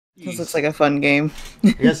This looks like a fun game.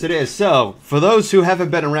 Yes, it is. So, for those who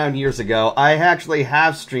haven't been around years ago, I actually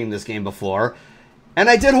have streamed this game before, and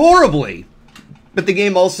I did horribly. But the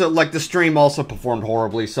game also, like the stream also performed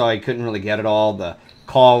horribly, so I couldn't really get it all. The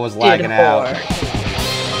call was lagging out.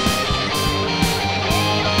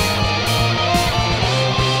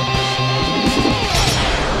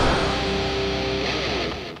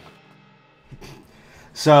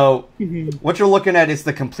 So, what you're looking at is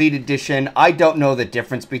the complete edition. I don't know the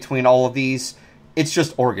difference between all of these. It's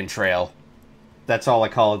just Oregon Trail. That's all I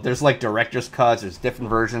call it. There's like director's cuts. There's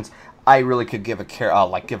different versions. I really could give a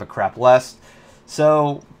crap less.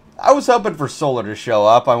 So, I was hoping for Solar to show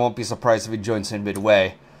up. I won't be surprised if he joins in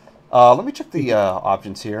midway. Let me check the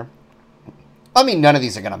options here. I mean, none of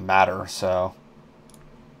these are gonna matter. So,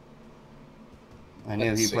 I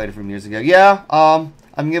knew he played it from years ago. Yeah.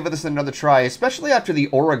 I'm going to give this another try, especially after the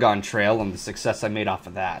Oregon Trail and the success I made off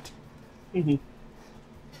of that.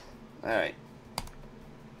 Alright.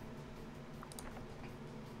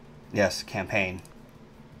 Yes, campaign.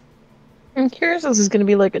 I'm curious if this is going to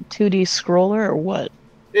be like a 2D scroller or what?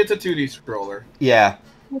 It's a 2D scroller. Yeah.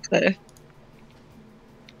 Okay.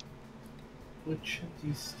 Which of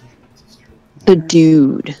these statements is true? The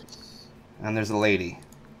dude. And there's a lady.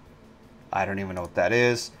 I don't even know what that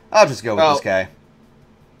is. I'll just go with this guy.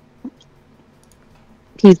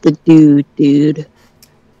 He's the dude.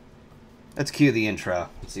 Let's cue the intro.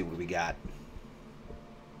 Let's see what we got.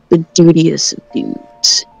 The dudiest of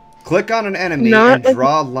dudes. Click on an enemy and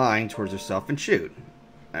draw a line towards yourself and shoot.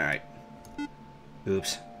 Alright.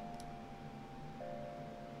 Oops.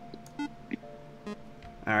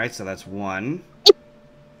 Alright, so that's one.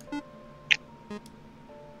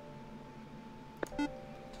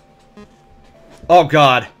 Oh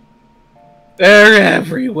god. They're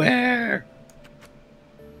everywhere.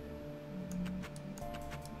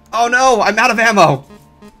 Oh no, I'm out of ammo.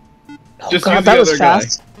 Just God, use that the was other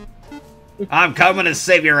fast. I'm coming to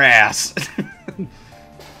save your ass.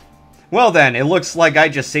 Well then, it looks like I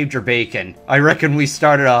just saved your bacon. I reckon we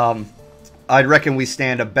stand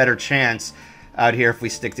a better chance out here if we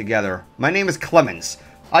stick together. My name is Clemens.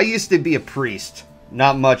 I used to be a priest.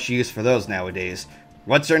 Not much use for those nowadays.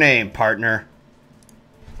 What's her name, partner?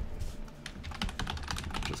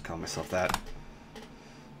 Just call myself that.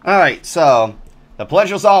 Alright, so the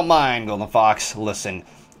pleasure's all mine, Golden Fox. Listen,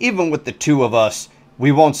 even with the two of us,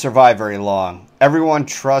 we won't survive very long. Everyone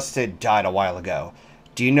trusted died a while ago.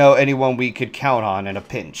 Do you know anyone we could count on in a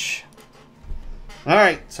pinch?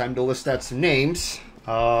 Alright, time to list out some names.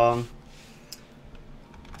 Def,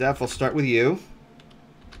 we'll start with you.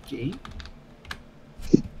 Okay.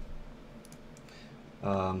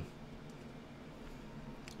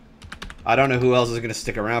 I don't know who else is going to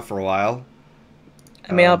stick around for a while.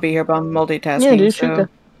 I mean, I'll be here, but I'm multitasking. Yeah, dude, so.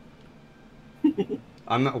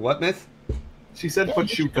 I'm not, what, Myth? She said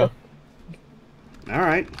Pachuca.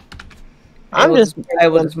 Alright. I will just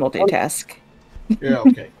multitask. Yeah,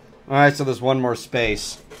 okay. Alright, so there's one more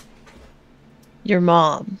space. Your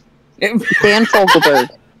mom. Dan Fogelberg.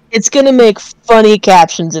 It's gonna make funny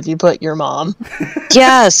captions if you put your mom.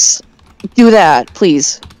 Yes! Do that,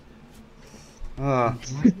 please.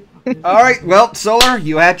 Alright, well, Solar,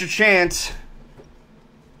 you had your chance.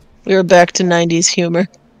 We're back to 90s humor.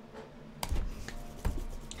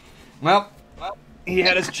 Well, he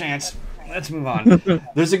had his chance. Let's move on.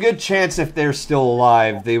 There's a good chance if they're still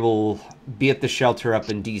alive, they will be at the shelter up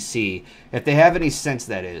in D.C. If they have any sense,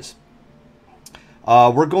 that is.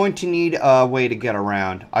 We're going to need a way to get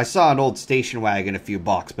around. I saw an old station wagon a few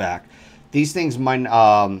blocks back. These things might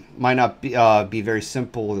not be very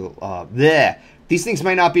simple. These things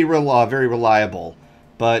might not be very reliable,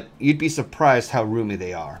 but you'd be surprised how roomy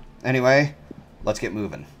they are. Anyway, let's get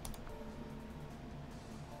moving.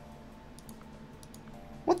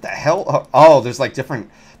 What the hell? Oh, there's like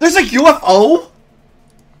different... There's a UFO?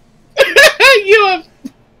 UFO!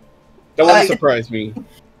 That won't surprise me.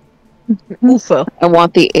 UFO. I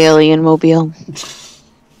want the alien mobile.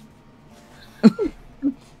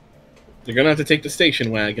 You're gonna have to take the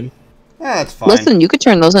station wagon. Yeah, that's fine. Listen, you could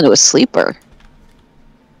turn those into a sleeper.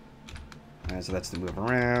 Alright, so that's to move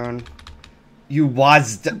around. You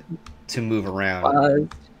wasd to move around.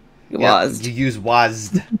 Was. You use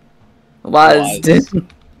wasd. Was.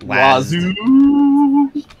 Wazoo.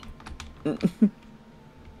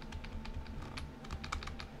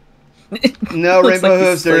 No Looks rainbow like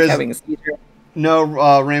hooves. he's, There like, is having a seizure.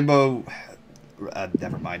 no rainbow.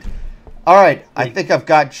 Never mind. All right, I think I've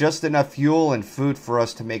got just enough fuel and food for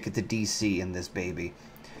us to make it to DC in this baby.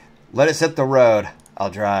 Let us hit the road. I'll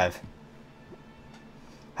drive.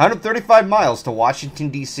 135 miles to Washington,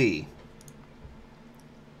 D.C.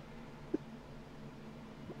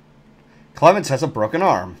 Clemens has a broken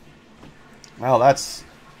arm. Well, that's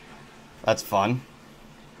fun.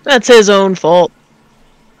 That's his own fault.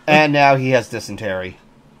 And now he has dysentery.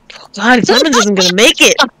 God, Clemens isn't gonna make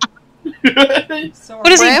it.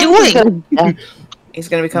 What is he doing? He's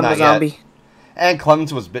gonna become Not a zombie. yet. And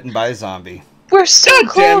Clemens was bitten by a zombie. We're so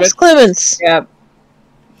God damn close, it. Clemens. Yep.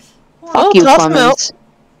 Fuck you, toss him Clemens.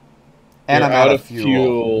 And You're I'm out of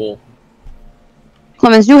fuel.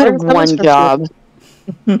 Clemens, you have Where's Clemens one for job.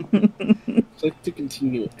 I'd like to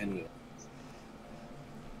continue anyway.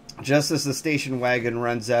 Just as the station wagon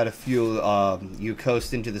runs out of fuel, you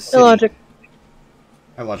coast into the city. Illogic.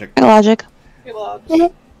 Illogic. Logic.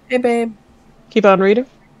 Hey, babe. Keep on reading.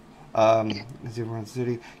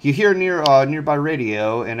 City. You hear nearby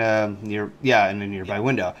radio in a nearby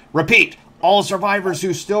window. Repeat. All survivors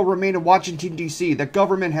who still remain in Washington, D.C., the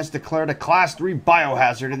government has declared a Class 3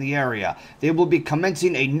 biohazard in the area. They will be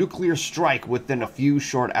commencing a nuclear strike within a few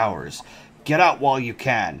short hours. Get out while you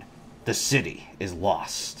can. The city is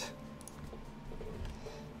lost.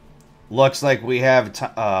 Looks like we have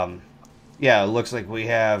looks like we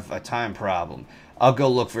have a time problem. I'll go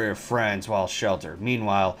look for your friends while shelter.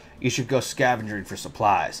 Meanwhile, you should go scavenging for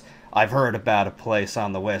supplies. I've heard about a place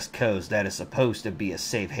on the West Coast that is supposed to be a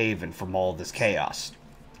safe haven from all this chaos.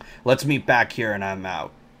 Let's meet back here and I'm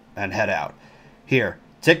out. And head out. Here,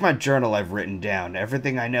 take my journal I've written down.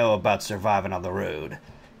 Everything I know about surviving on the road.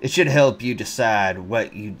 It should help you decide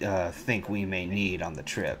what you think we may need on the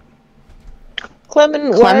trip.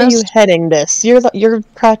 Clemens, why are you heading this? You're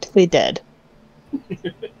practically dead.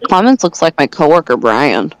 Clemens looks like my coworker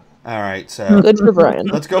Brian. Alright, so Good for Brian.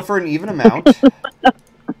 let's go for an even amount.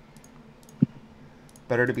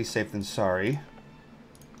 Better to be safe than sorry.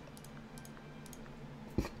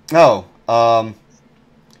 Oh, I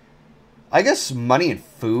guess money and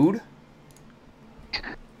food.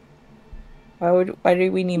 Why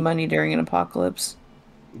do we need money during an apocalypse?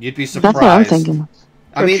 You'd be surprised. That's what I'm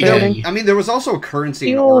thinking. There was also a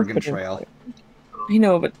currency in Oregon Trail. I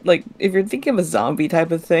know, but like, if you're thinking of a zombie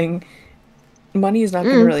type of thing, money is not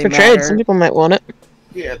going to really for matter. trade, some people might want it.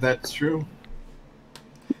 Yeah, that's true.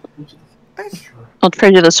 I'll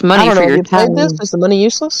trade you this money I don't for know. your Have you played time. this? Is the money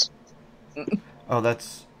useless? Oh,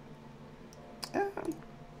 that's...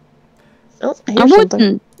 Oh, I I hear wouldn't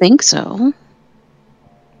something. think so.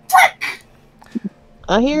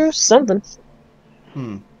 I hear something.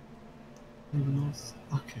 Okay.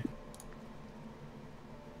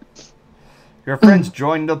 Your friends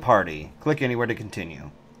joined the party. Click anywhere to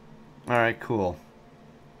continue. Alright, cool.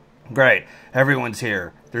 Great. Everyone's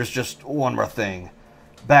here. There's just one more thing.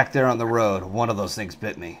 Back there on the road, one of those things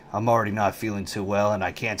bit me. I'm already not feeling too well, and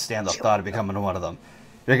I can't stand the thought of becoming one of them.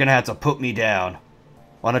 You're gonna have to put me down.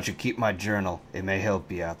 Why don't you keep my journal? It may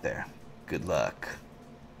help you out there. Good luck.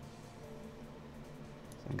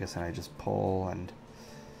 I'm guessing I just pull and...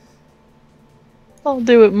 I'll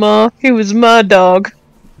do it, Ma. He was my dog.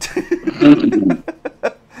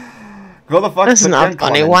 GoldenFox. This is not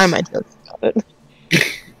funny. Clemens. Why am I joking about it?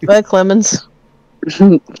 Bye, Clemens.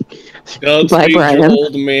 Godspeed, Bye, Brian.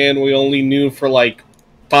 old man we only knew for like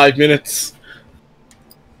 5 minutes.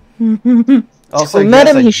 Also, We met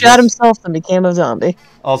yes, him, I he shot just- himself, and became a zombie.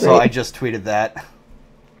 Also, Great. I just tweeted that.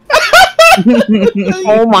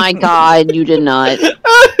 Oh my god, you did not.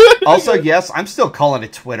 Also, yes, I'm still calling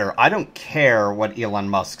it Twitter. I don't care what Elon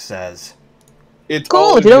Musk says. It's Cool,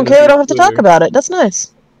 always if you don't gonna care, we be don't have to talk Twitter. about it. That's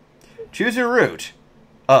nice. Choose your route.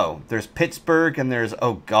 Oh, there's Pittsburgh and there's...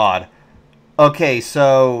 Oh, God. Okay,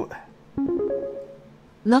 so...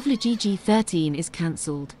 Lovely GG13 is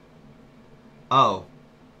cancelled. Oh.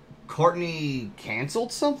 Courtney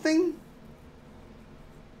canceled something?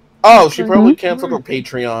 Oh, she probably canceled her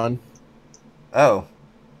Patreon, Oh.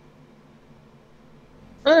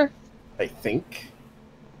 Eh, I think.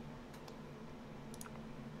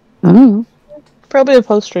 Mm. probably a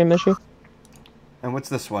post-stream issue. And what's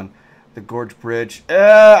this one? The Gorge Bridge.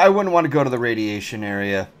 I wouldn't want to go to the radiation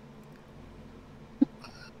area.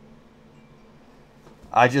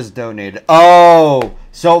 I just donated. Oh!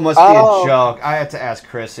 So it must be a joke. I had to ask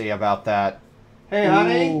Chrissy about that. Hey,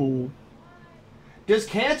 honey? Ooh. Does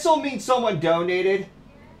cancel mean someone donated?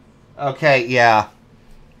 Okay, yeah.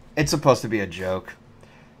 It's supposed to be a joke.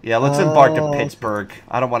 Yeah, let's embark to Pittsburgh.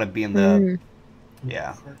 I don't want to be in the...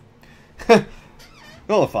 Yeah.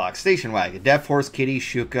 GoldenFox, station wagon, Deaf Horse, Kitty,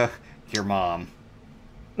 Shuka, your mom.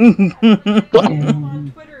 On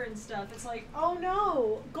Twitter and stuff, it's like, oh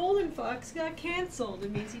no, GoldenFox got canceled.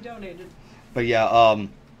 It means he donated. But yeah,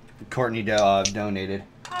 Courtney donated.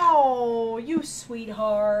 Oh, you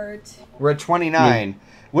sweetheart. We're at 29.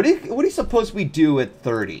 What do you suppose we do at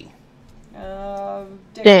 30? Decorate.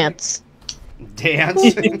 Dance. Dance?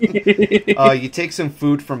 You take some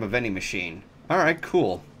food from a vending machine. Alright,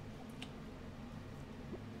 cool.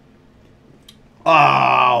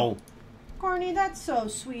 Oh! Courtney, that's so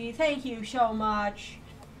sweet. Thank you so much.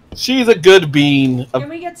 She's a good bean. Can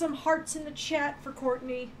we get some hearts in the chat for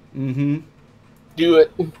Courtney? Mm-hmm. Do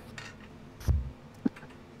it.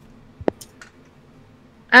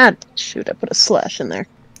 Ah, shoot, I put a slash in there.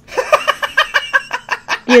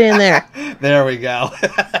 Get in there. There we go.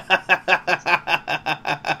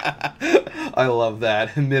 I love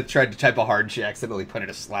that. Myth tried to type a hard she accidentally put in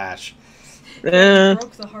a slash.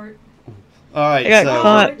 Broke the heart. Alright, I got so...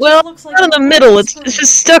 caught. It Well, looks not in like the a middle. It's spoon.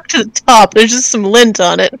 just stuck to the top. There's just some lint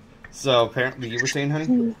on it. So, apparently, you were saying,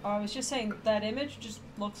 honey? I was just saying, that image just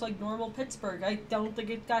looks like normal Pittsburgh. I don't think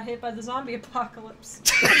it got hit by the zombie apocalypse.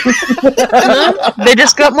 They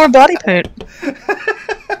just got more body paint.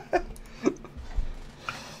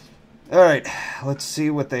 Alright, let's see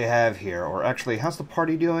what they have here. Or actually, how's the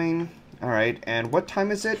party doing? Alright, and what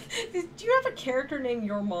time is it? Do you have a character named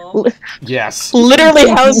Your Mom? Yes. Literally,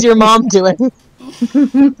 how's your mom doing?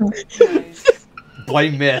 Nice.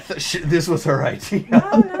 Blame Myth. This was her idea.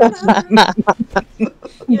 No.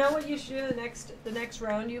 You know what you should do the next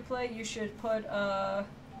round you play? You should put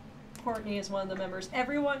Courtney as one of the members.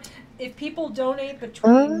 Everyone, if people donate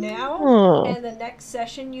between now and the next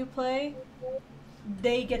session you play,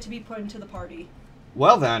 they get to be put into the party.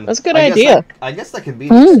 Well then. That's a good idea. I guess that can be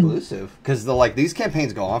an exclusive. Because these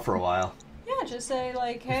campaigns go on for a while. Yeah, just say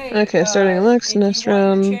like, hey. Okay, starting next if you want your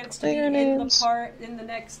round. chance to Say be your in names. in the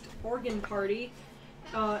next organ party,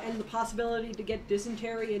 and the possibility to get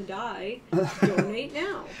dysentery and die, donate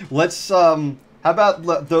now. Let's, how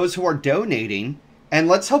about those who are donating, and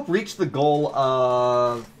let's help reach the goal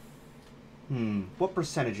of, what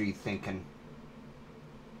percentage are you thinking?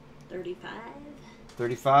 35.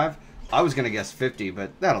 35? I was going to guess 50,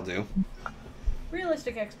 but that'll do.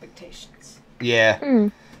 Realistic expectations. Yeah.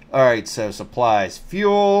 Alright, so supplies.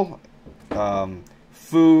 Fuel,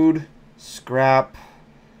 food, scrap,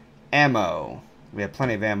 ammo. We have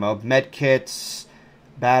plenty of ammo. Med kits,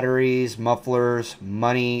 batteries, mufflers.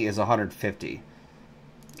 Money is 150.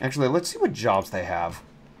 Actually, let's see what jobs they have.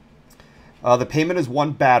 The payment is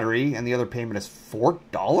 1 battery, and the other payment is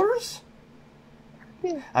 $4?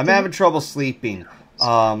 I'm having trouble sleeping.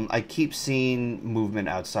 I keep seeing movement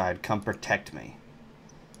outside. Come protect me.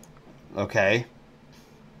 Okay.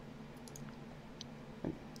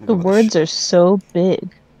 The words are so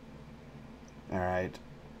big. Alright.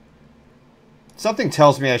 Something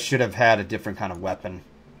tells me I should have had a different kind of weapon.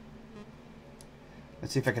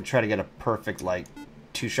 Let's see if I can try to get a perfect,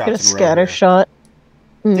 2 shots Get a in a row scatter here. shot.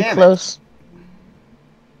 Damn Close.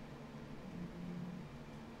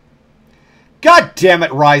 God damn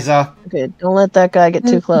it, Riza! Okay, don't let that guy get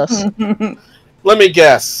too close. Let me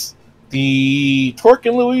guess. The Torque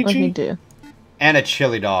and What did he Luigi? do? And a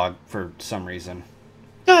chili dog, for some reason.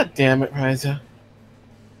 God damn it, Riza.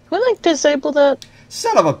 Can we, disable that?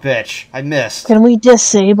 Son of a bitch! I missed. Can we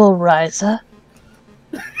disable Riza?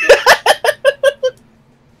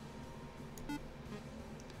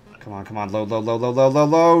 Come on,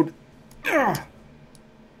 load. Ugh.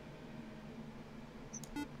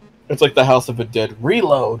 It's like the House of the Dead.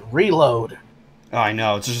 Reload. Oh, I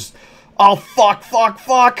know, it's just... Oh, fuck!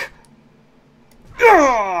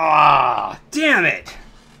 Ugh. Damn it!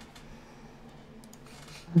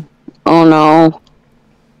 Oh no.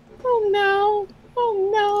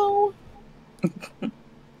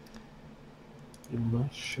 You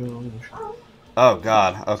must show. Oh,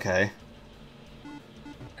 God, okay.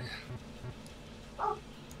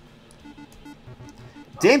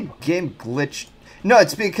 Damn game glitched. No,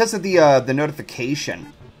 it's because of the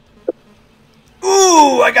notification.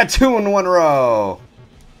 Ooh, I got 2 in 1 row.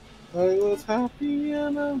 I was happy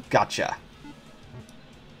and I'm... Gotcha.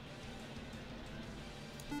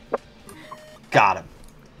 Got him.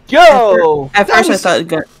 Yo! At That first, was- I thought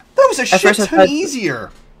That was a shit first I ton thought-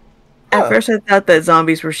 easier. at first I thought that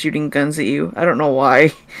zombies were shooting guns at you. I don't know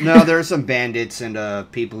why. No, there are some bandits and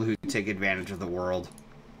people who take advantage of the world.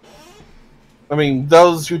 I mean,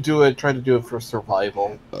 those who do it try to do it for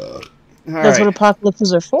survival. All That's right. what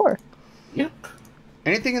apocalypses are for. Yep.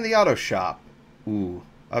 Anything in the auto shop? Ooh,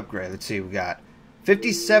 upgrade. Let's see. We got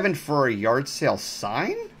 57 for a yard sale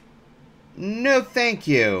sign. No, thank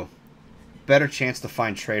you. Better chance to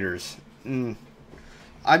find traders. I'm.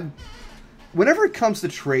 Whenever it comes to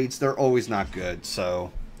trades, they're always not good.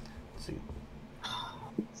 So, let's see.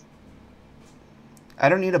 I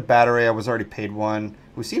don't need a battery. I was already paid one.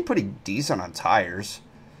 We seem pretty decent on tires.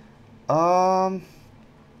 The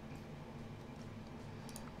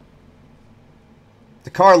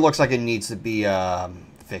car looks like it needs to be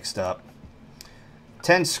fixed up.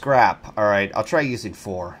 10 scrap. Alright, I'll try using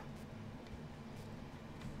 4.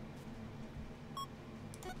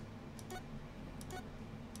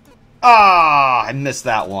 Ah, I missed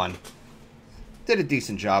that one. Did a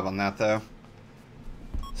decent job on that, though.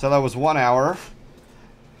 So that was 1 hour.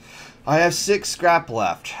 I have 6 scrap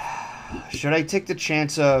left. Should I take the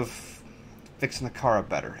chance of fixing the car up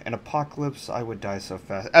better? In Apocalypse, I would die so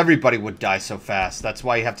fast. Everybody would die so fast. That's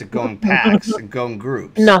why you have to go in packs and go in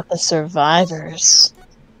groups. Not the survivors.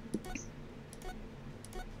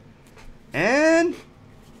 And...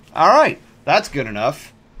 alright, that's good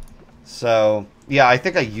enough. So, yeah, I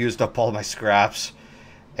think I used up all my scraps.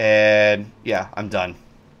 And, yeah, I'm done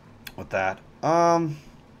with that. Let's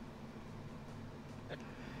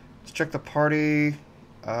check the party.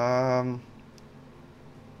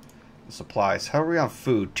 Supplies. How are we on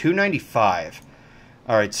food? 295.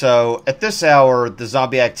 Alright, so at this hour, the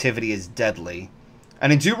zombie activity is deadly.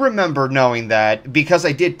 And I do remember knowing that, because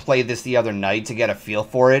I did play this the other night to get a feel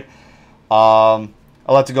for it, I'll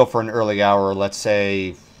have to go for an early hour, let's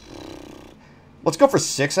say... let's go for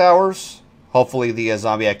 6 hours. Hopefully the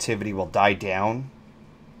zombie activity will die down.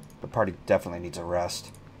 The party definitely needs a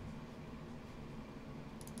rest.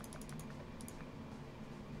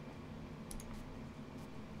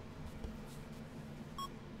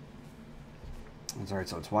 Alright,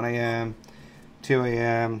 so it's 1 a.m., 2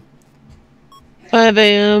 a.m., 5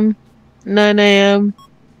 a.m., 9 a.m.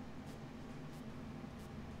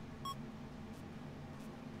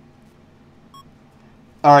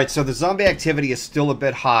 Alright, so the zombie activity is still a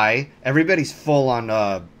bit high. Everybody's full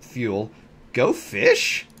on fuel. Go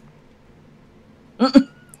fish?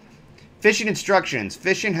 Fishing instructions.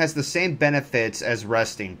 Fishing has the same benefits as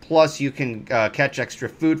resting. Plus, you can catch extra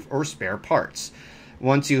food or spare parts.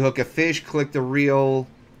 Once you hook a fish, click to reel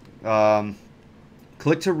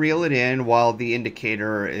it in while the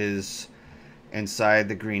indicator is inside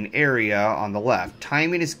the green area on the left.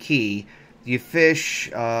 Timing is key. You fish...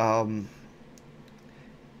 the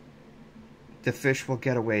fish will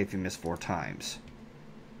get away if you miss 4 times.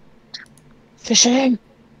 Fishing.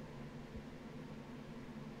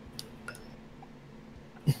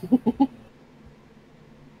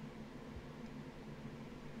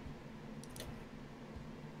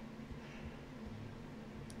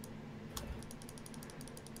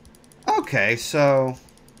 Okay, so...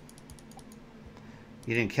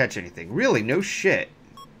 you didn't catch anything. Really? No shit.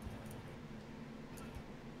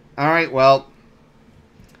 Alright, well...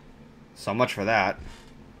 so much for that.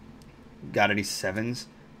 Got any 7s?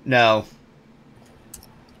 No.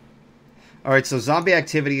 Alright, so zombie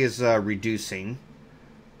activity is reducing.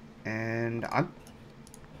 And I'm...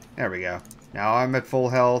 there we go. Now I'm at full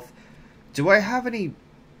health. Do I have any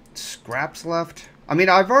scraps left? I mean,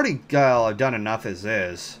 I've already done enough as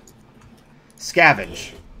is.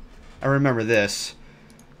 Scavenge. I remember this.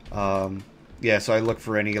 Yeah, so I look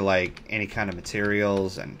for any kind of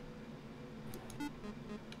materials and...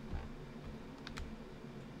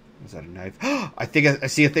 is that a knife? I think I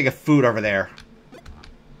see a thing of food over there.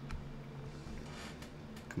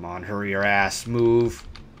 Come on, hurry your ass. Move.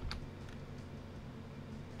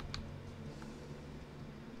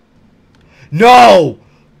 No!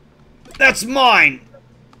 That's mine!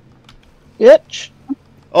 Bitch.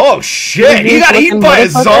 Oh shit! He got eaten by a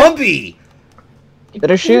zombie! You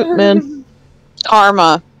better shoot, man.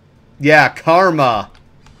 Karma. Yeah, karma.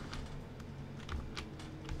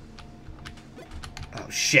 Oh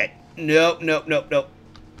shit. Nope, nope, nope, nope.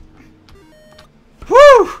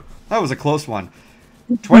 Whew! That was a close one.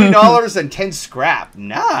 $20 and 10 scrap.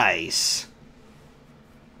 Nice.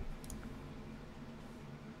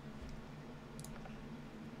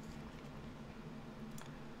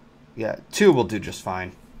 Yeah, 2 will do just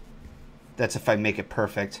fine. That's if I make it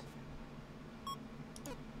perfect.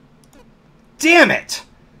 Damn it!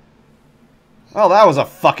 Well, that was a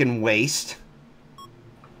fucking waste.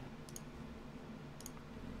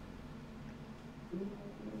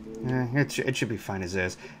 It should be fine as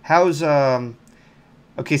is. How's,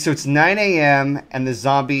 okay, so it's 9 a.m. and the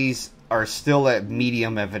zombies are still at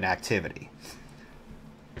medium of an activity.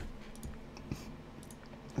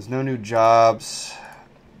 There's no new jobs.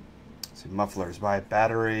 Let's see, mufflers, buy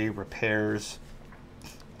battery, repairs.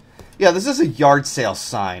 Yeah, this is a yard sale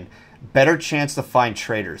sign. Better chance to find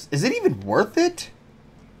traders. Is it even worth it?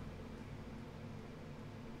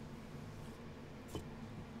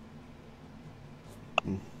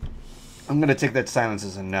 I'm going to take that silence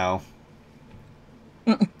as a no.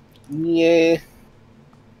 Yeah.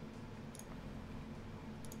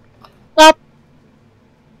 Stop.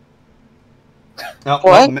 Oh,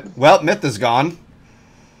 What? well, Myth is gone.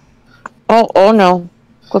 Oh no.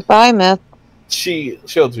 Goodbye, Myth.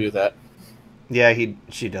 She'll do that. Yeah,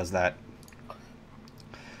 she does that.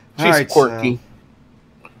 She's All right, quirky.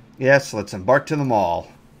 Yes, let's embark to the mall.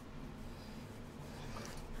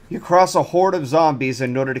 You cross a horde of zombies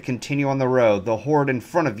in order to continue on the road. The horde in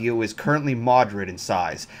front of you is currently moderate in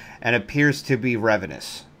size and appears to be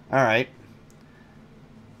ravenous. All right.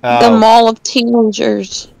 The mall of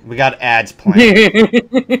teenagers. We got ads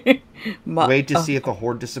playing. Ma- Wait to see if the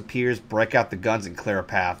horde disappears, break out the guns, and clear a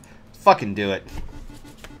path. Fucking do it.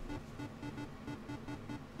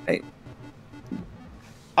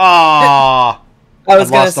 Ah! I was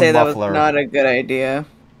gonna lost a say that was muffler. not a good idea.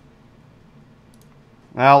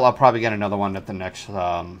 Well, I'll probably get another one at the next.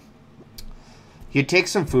 You take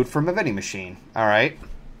some food from a vending machine. All right.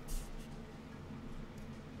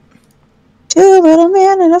 Two little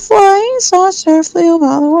men in a flying saucer flew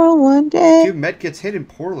around the world one day. Dude, Met gets hidden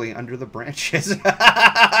poorly under the branches.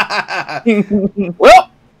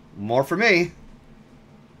 Well, More for me.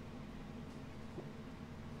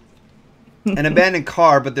 An abandoned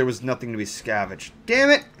car, but there was nothing to be scavenged. Damn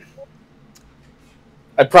it!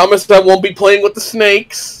 I promise I won't be playing with the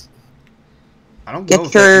snakes. I don't know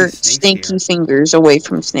if Get there are your any snakes stinky here. fingers away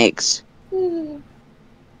from snakes. All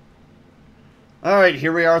right,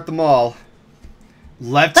 here we are at the mall.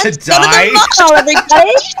 Left Let's to go to die? the mall,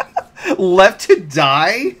 everybody! Left to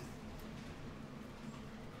die?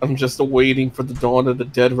 I'm just awaiting for the Dawn of the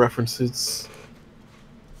Dead references.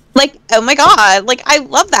 Like, oh my god, like, I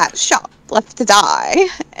love that shop, Left to Die.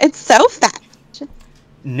 It's so fat.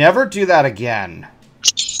 Never do that again.